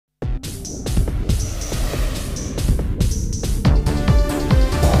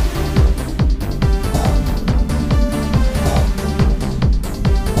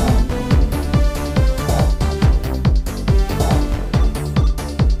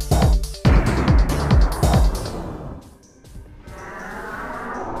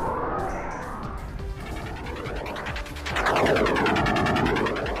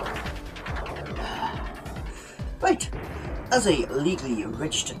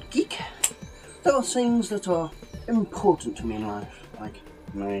registered geek, there are things that are important to me in life, like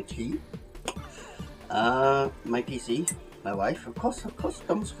my tea, my PC, my wife, of course it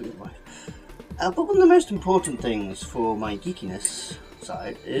comes for your wife. But one of the most important things for my geekiness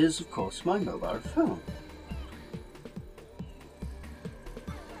side is, of course, my mobile phone.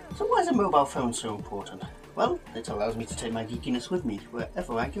 So why is a mobile phone so important? Well, it allows me to take my geekiness with me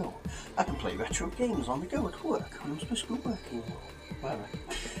wherever I go. I can play retro games on the go at work when I'm supposed to be working or whatever.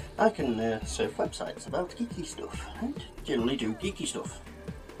 I can surf websites about geeky stuff and generally do geeky stuff.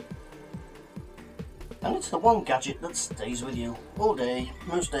 And it's the one gadget that stays with you all day,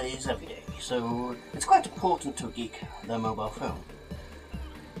 most days, every day. So it's quite important to a geek, their mobile phone.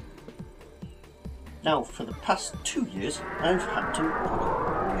 Now, for the past 2 years, I've had to put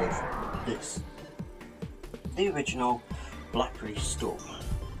up with this. The original BlackBerry Storm.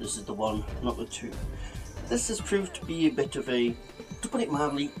 This is the one, not the two. This has proved to be a bit of a, to put it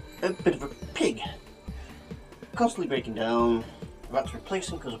mildly, a bit of a pig. Constantly breaking down, I've had to replace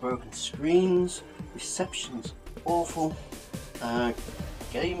them because of broken screens, reception's awful,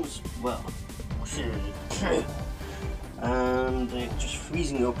 games, well, and just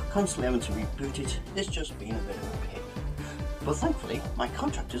freezing up, constantly having to reboot it. It's just been a bit of a pig. But thankfully, my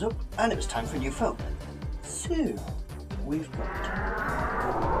contract is up and it was time for a new phone. So, we've got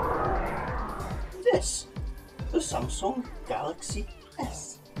this, the Samsung Galaxy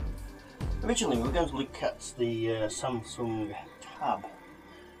S. Originally we were going to look at the Samsung Tab,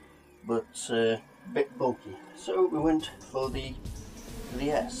 but a bit bulky, so we went for the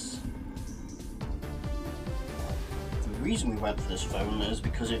S. The reason we went for this phone is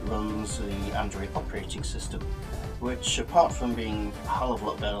because it runs the Android operating system, which apart from being a hell of a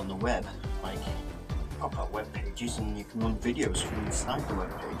lot better on the web, like proper web pages, and you can run videos from inside the web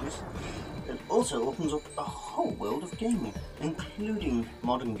pages, it also opens up a whole world of gaming, including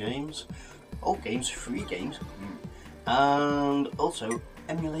modern games, old games, free games, and also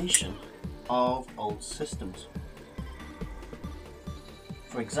emulation of old systems.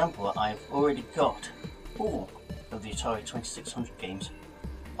 For example, I've already got all of the Atari 2600 games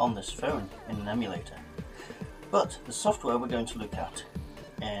on this phone in an emulator, but the software we're going to look at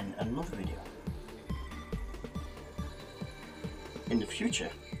in another video. In the future,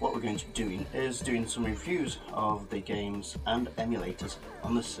 what we're going to be doing is doing some reviews of the games and emulators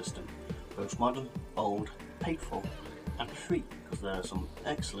on this system, both modern, old, paid for, and free, because there are some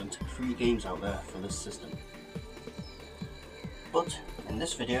excellent free games out there for this system. But in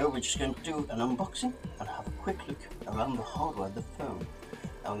this video, we're just going to do an unboxing and have a quick look around the hardware of the phone.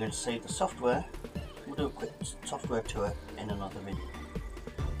 And we're going to save the software. We'll do a quick software tour in another video.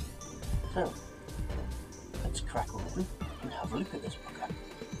 So, let's crack open and have a look at this program.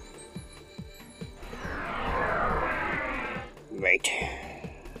 Right.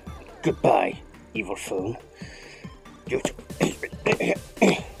 Goodbye, evil phone.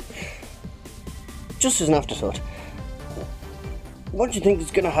 Just as an afterthought, what do you think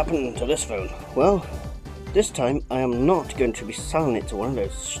is going to happen to this phone? Well, this time I am not going to be selling it to one of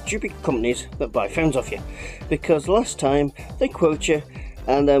those stupid companies that buy phones off you, because last time they quote you,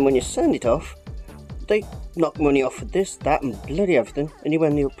 and then when you send it off, they knock money off for this, that, and bloody everything, and you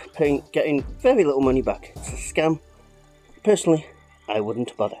end up getting very little money back. It's a scam. Personally, I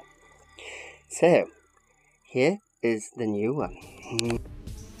wouldn't bother. So, here is the new one.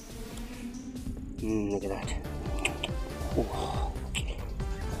 Look at that. Ooh.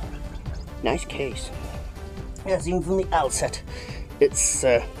 Nice case. Yes, even from the outset, it's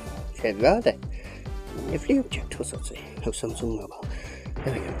rather a free object, or so to say, of Samsung Mobile.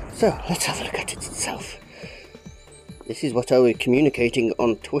 There we go. So, let's have a look at it itself. This is what I was communicating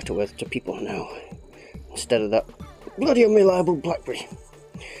on Twitter with to people now, instead of that bloody unreliable BlackBerry.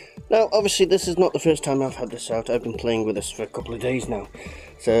 Now, obviously, this is not the first time I've had this out. I've been playing with this for a couple of days now,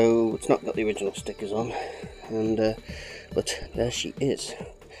 so it's not got the original stickers on. And but there she is.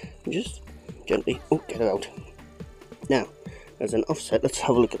 Just gently, get her out. Now, as an offset, let's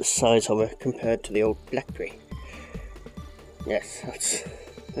have a look at the size of her compared to the old BlackBerry. Yes, that's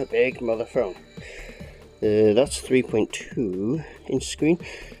a big mother phone. That's 3.2 inch screen.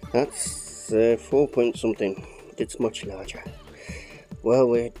 That's 4 point something. It's much larger. Well,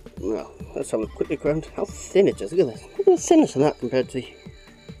 let's have a quick look around how thin it is. Look at this. Look at the thinness of that compared to...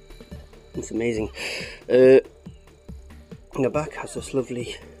 It's amazing. The back has this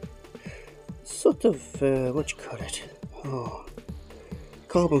lovely sort of, what do you call it? Oh,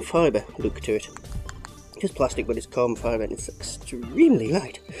 carbon fibre look to it. It's plastic, but it's carbon fibre and it's extremely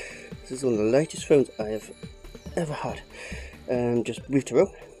light. This is one of the lightest phones I have ever had. Just boot her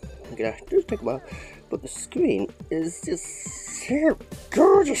up. Look at that. It does take a while, but the screen is just so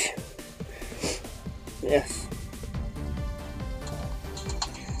gorgeous. Yes.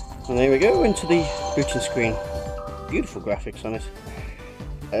 And there we go, into the booting screen. Beautiful graphics on it.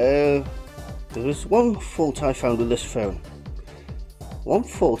 There was one fault I found with this phone. One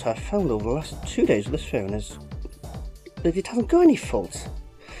fault I found over the last 2 days with this phone is that it hasn't got any faults.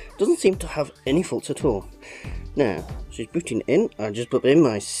 It doesn't seem to have any faults at all. Now, she's booting in. I just put in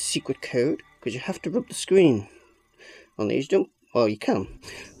my secret code, because you have to rub the screen on these. You don't, well, you can,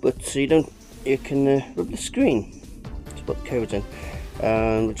 but you don't. You can rub the screen to put the codes in,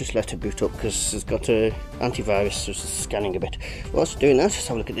 and we'll just let it boot up because it's got a antivirus, so it's scanning a bit. Whilst doing that, let's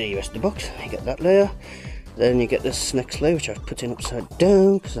have a look at the rest of the box. You get that layer, then you get this next layer, which I've put in upside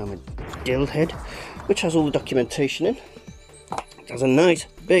down because I'm a dillhead, which has all the documentation in. It has a nice,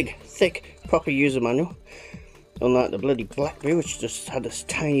 big, thick, proper user manual. Unlike the bloody BlackBerry, which just had this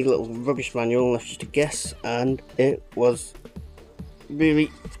tiny little rubbish manual left you to guess, and it was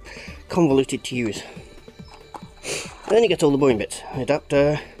really convoluted to use. Then you get all the boring bits: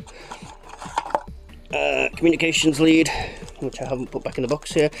 adapter, communications lead, which I haven't put back in the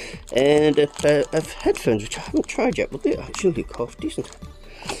box here, and a pair of headphones, which I haven't tried yet, but they actually look half decent.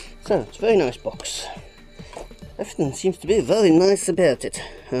 So it's a very nice box. Everything seems to be very nice about it.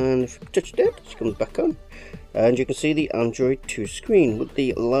 And if you touch it, it comes back on, and you can see the Android 2 screen with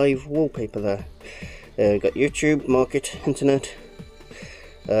the live wallpaper there. We've got YouTube, Market, Internet,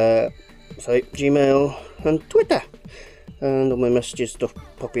 Gmail, and Twitter, and all my messages stuff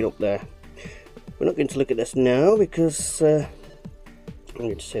popping up there. We're not going to look at this now because I'm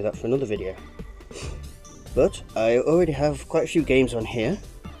going to save that for another video. But I already have quite a few games on here,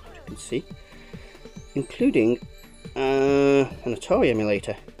 as you can see, including an Atari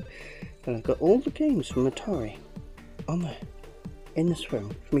emulator. And I've got all the games from Atari on there, in this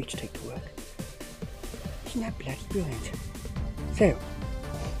phone, for me to take to work. Isn't that bloody brilliant? So,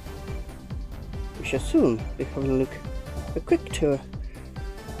 we shall soon be having a quick tour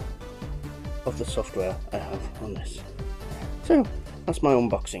of the software I have on this. So, that's my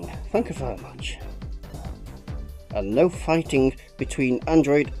unboxing. Thank you very much. And no fighting between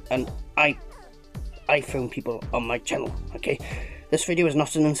Android and iPhone people on my channel, okay? This video is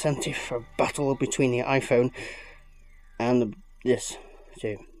not an incentive for a battle between the iPhone and this.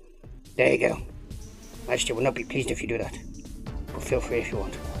 So, there you go. Majesty will not be pleased if you do that, but feel free if you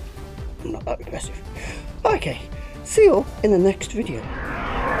want. I'm not that aggressive. Okay, see you all in the next video.